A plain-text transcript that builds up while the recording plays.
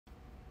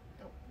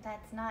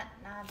That's not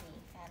Nabi.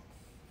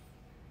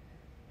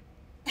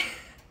 That's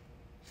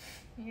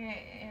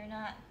you're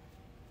not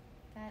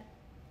that.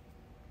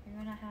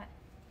 You're not how.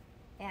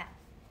 Yeah.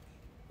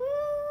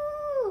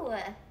 Woo!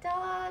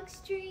 Dog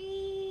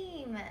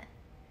stream.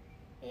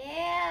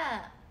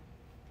 Yeah.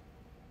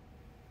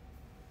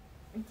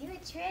 Do a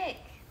trick.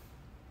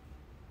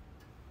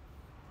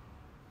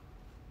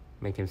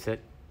 Make him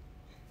sit.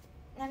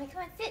 Nabi,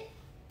 come on, sit.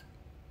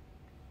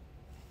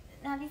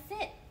 Nabi,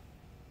 sit.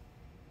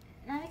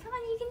 Nabi, come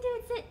on, you can do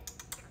it, sit.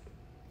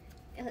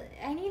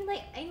 I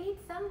need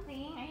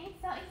something.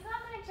 He's not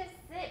gonna just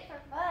sit for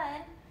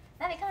fun.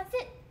 Nabi, come on,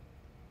 sit.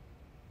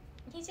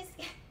 He just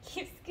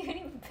keeps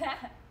scooting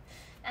back.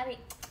 Nabi,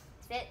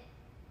 sit.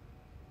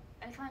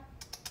 Nabi, come on,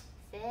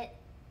 sit.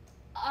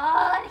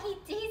 Oh,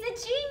 he's a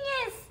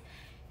genius.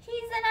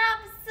 He's an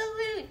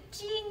absolute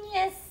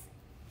genius.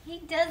 He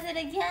does it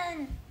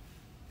again.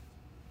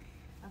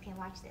 Okay,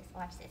 watch this.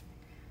 What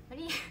are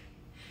you?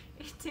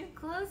 You're too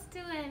close to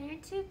him.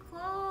 You're too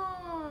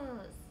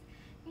close.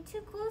 You're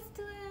too close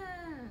to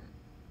him.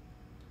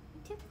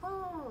 You're too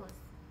close.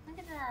 Look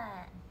at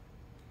that.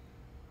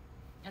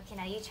 Okay,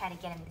 now you try to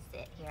get him to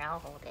sit. Here, I'll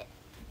hold it.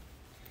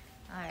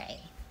 All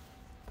right.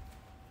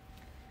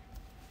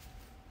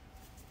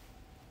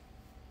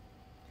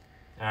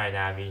 All right,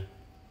 Nabi.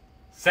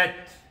 Sit.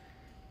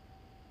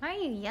 Why are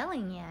you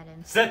yelling at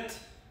him? Sit.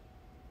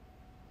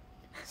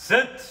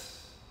 Sit.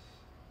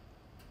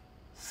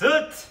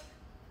 Sit.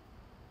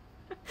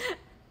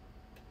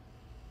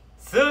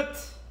 Sit.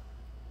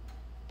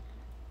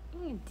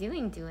 What are you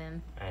doing to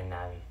him? All right,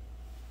 Nabi.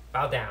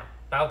 Bow down.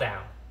 Bow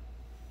down.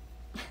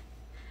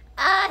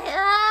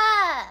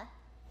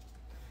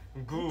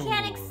 You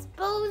can't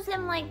expose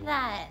him like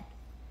that.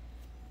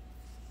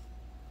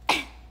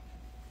 You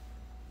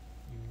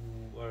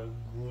are a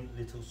good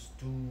little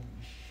stooge.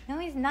 No,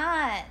 he's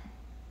not.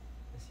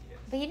 Yes, he is.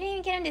 But you didn't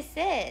even get him to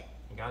sit.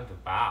 You got him to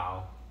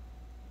bow.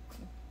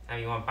 Now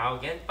you want to bow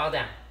again? Bow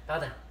down. Bow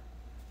down.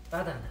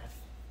 Bow down, Nabi.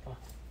 Come on.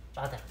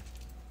 Bow down.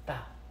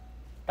 Bow.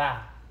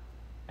 Bow.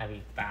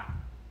 Nabi, bow.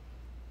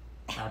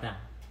 Bow down.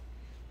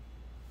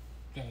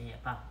 Yeah,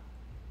 bow.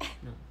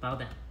 No, bow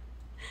down.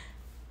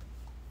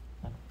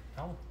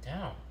 Bow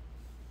down.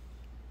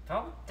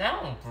 Bow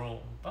down, bro.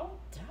 Bow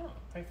down.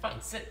 Very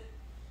fine. Sit.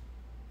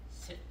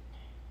 Sit.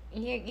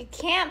 You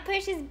can't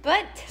push his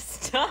butt to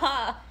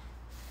stop.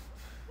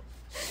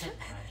 Sit,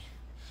 Nabi.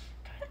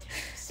 God damn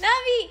it.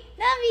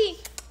 Nabi,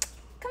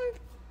 come,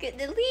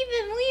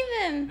 leave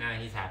him. Nah,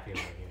 he's happy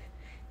over here.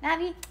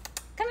 Nabi,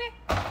 come here.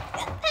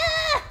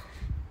 Ah!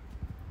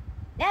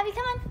 Nabi,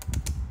 come on.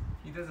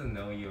 He doesn't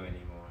know you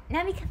anymore.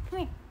 Nabi, come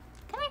here.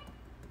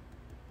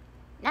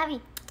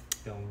 Nabi.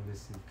 Don't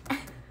listen to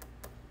him.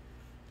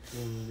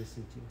 Don't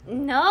listen to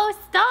him. No,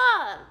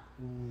 stop.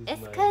 Who's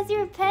It's my because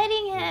you're little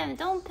petting him. prince?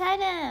 Don't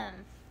pet him.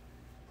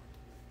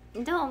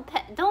 Don't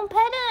pet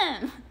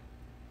him.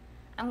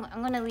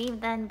 I'm gonna leave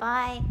then.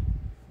 Bye.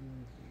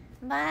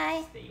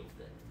 Bye. Stay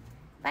open.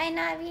 Bye,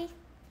 Nabi.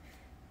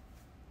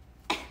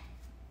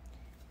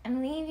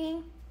 I'm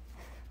leaving.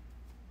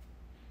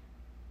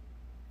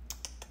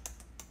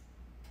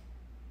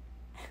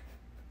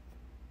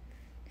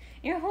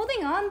 You're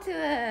holding on to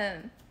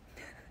him.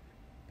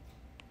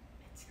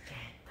 It's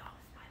Gandalf,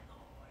 my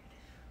lord.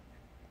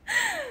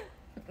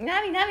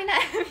 Nabi.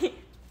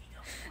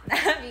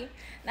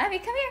 Nabi,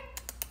 come here.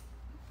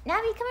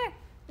 Nabi, come here.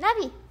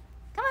 Nabi,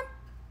 come on.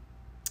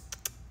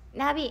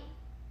 Nabi.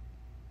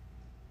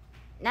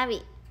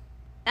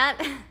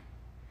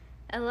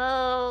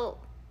 Hello.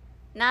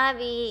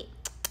 Nabi.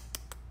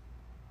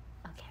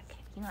 Okay.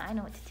 You know, I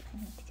know what to do.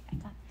 I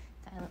got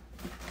it.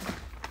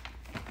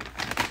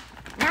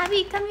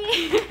 Nabi, come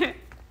here.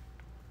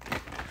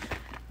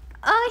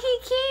 Oh, he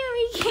came.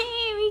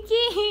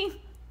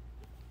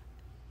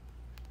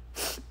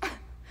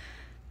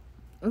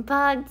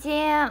 But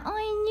damn, oh,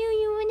 I knew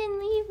you wouldn't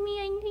leave me.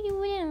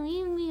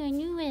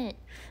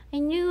 I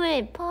knew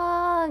it.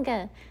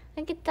 Pog,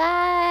 look at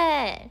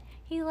that.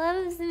 He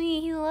loves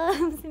me.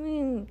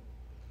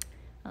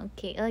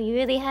 Okay, oh, you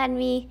really had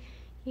me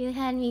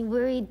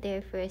worried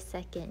there for a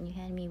second. You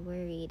had me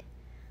worried.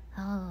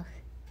 Oh,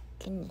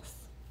 goodness.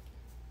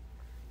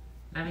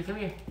 Nabi, come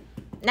here.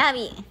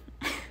 Nabi,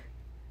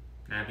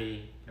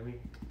 come here.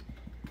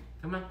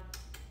 Come on.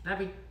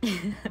 Nabi.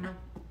 Come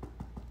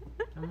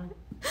on.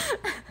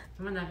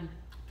 Come on,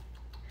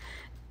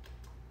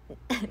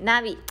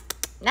 Nabi.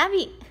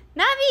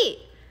 Nabi.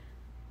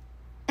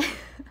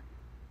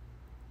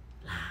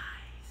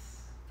 Lies.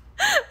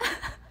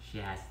 She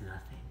has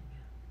nothing.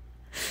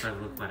 But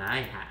look what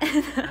I have.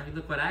 Nabi,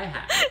 look what I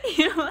have.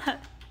 You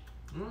have.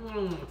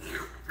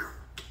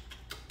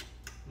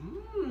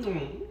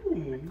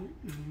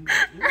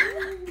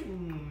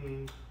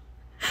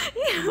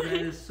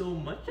 There is so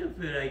much of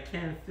it, I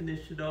can't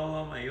finish it all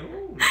on my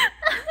own.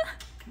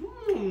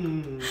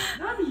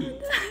 Nabi.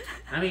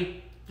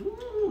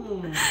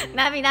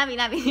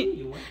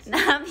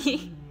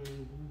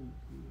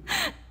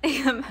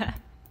 Come back.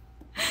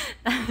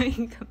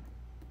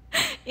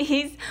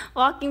 He's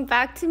walking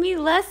back to me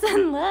less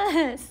and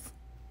less.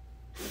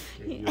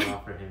 You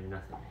offer him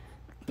nothing.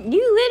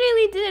 You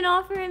literally didn't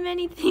offer him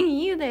anything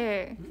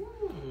either.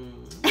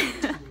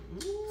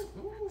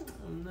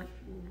 I'm not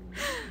sure.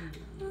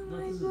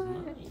 This is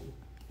mine.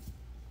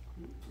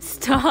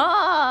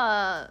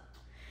 Stop.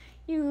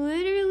 You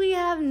literally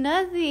have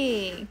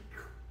nothing.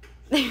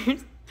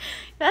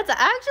 That's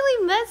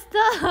actually messed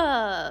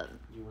up.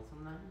 You want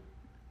some Nabi?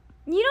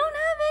 You don't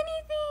have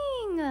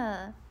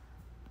anything.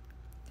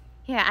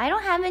 Here, I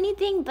don't have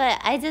anything, but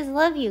I just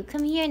love you.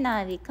 Come here,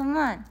 Nabi. Come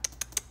on.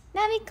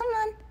 Nabi, come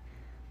on.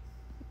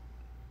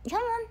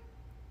 Come on.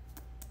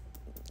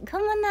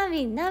 Come on,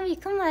 Nabi. Nabi,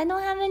 come on. I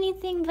don't have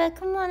anything, but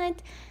come on.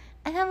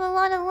 I have a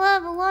lot of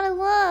love. A lot of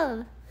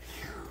love.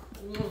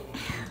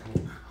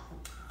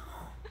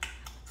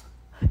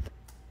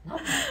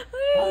 What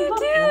are you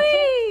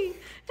doing?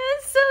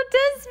 That's so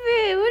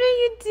desperate. What are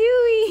you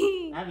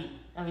doing? Nabi,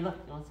 look.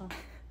 You want some?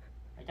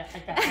 I got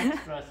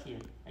extras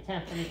here. I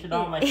can't finish it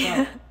all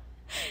myself.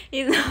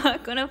 He's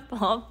not gonna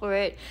fall for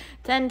it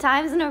 10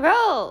 times in a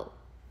row.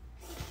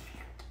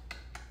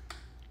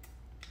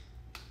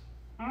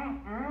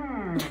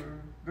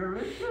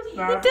 Delicious, He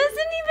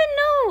doesn't even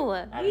know.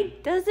 Nabi. He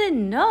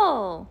doesn't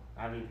know.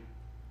 Nabi.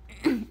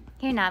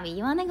 Here, Nabi,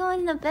 you wanna go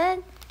in the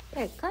bed?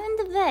 Here, come in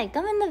the bed.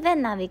 Come in the bed,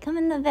 Nabi. Come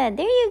in the bed.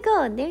 There you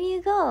go. There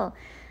you go.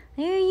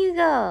 There you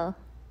go.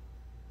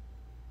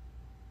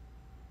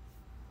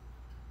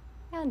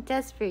 How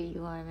desperate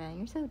you are, man.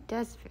 You're so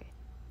desperate.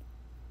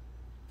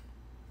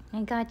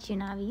 I got you,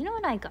 Nabi. You know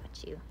what? I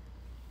got you.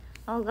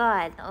 Oh,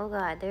 God. Oh,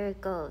 God. There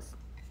it goes.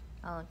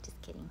 Oh,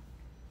 just kidding.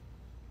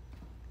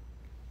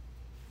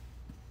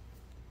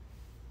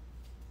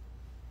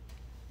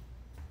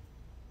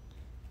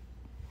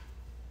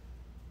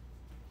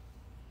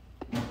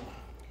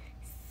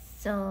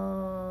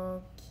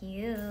 So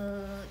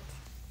cute.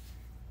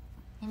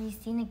 Have you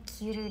seen a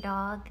cuter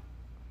dog?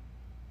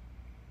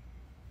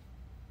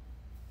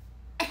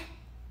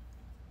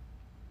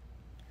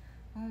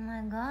 Oh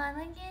my god,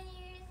 look at you,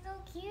 you're so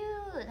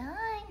cute.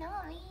 Hi,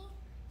 Nabi.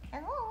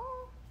 Hello.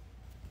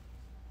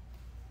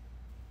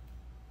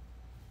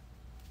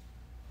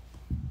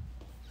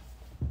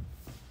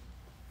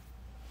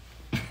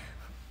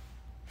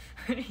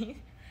 What are you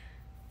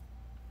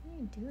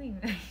doing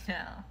right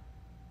now?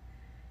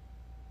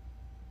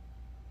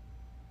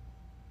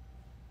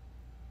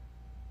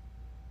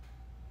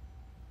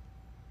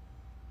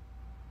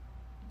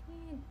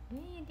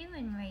 What are you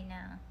doing right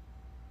now?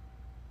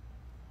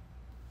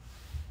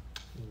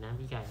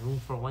 Nabi, got room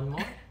for one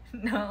more?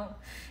 No,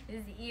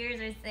 his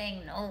ears are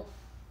saying no.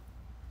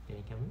 Can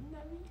you come in,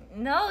 Nabi?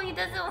 No, he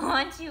doesn't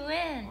want you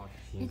in. Oh,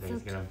 he seems like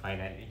he's gonna bite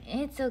at me.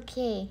 It's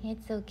okay.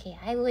 It's okay.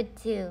 I would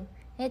too.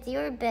 It's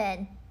your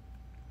bed.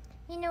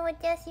 You know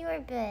what? That's your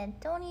bed.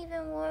 Don't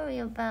even worry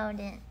about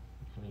it.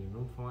 Can we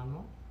room for one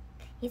more?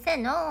 He said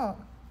no.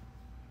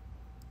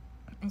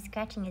 I'm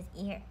scratching his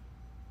ear.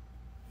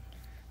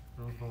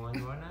 Room for one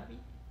more, Nabi?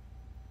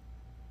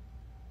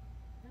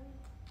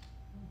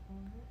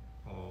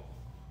 Oh.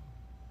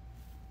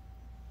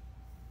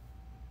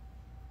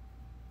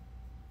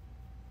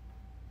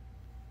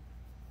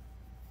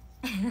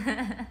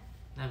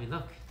 Nabi,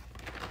 look.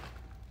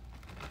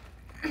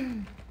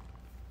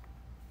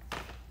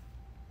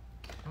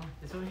 Oh,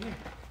 it's over here.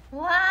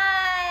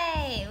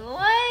 Why?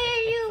 Why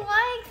are you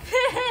like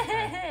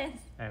this?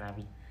 Alright,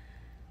 Nabi.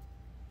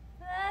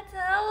 That's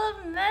hella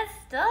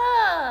messed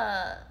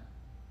up.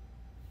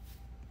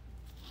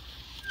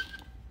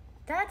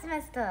 That's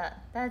messed up.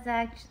 That's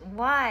actually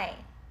why.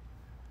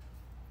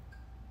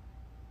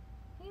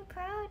 Are you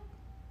proud?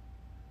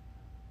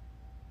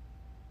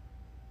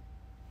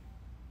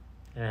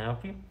 Can I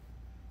help you?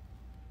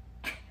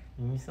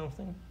 You need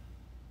something?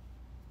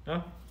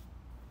 Huh?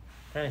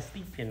 Trying to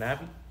sleep here,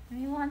 Nabi.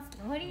 He wants.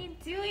 What are you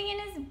doing in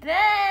his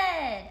bed?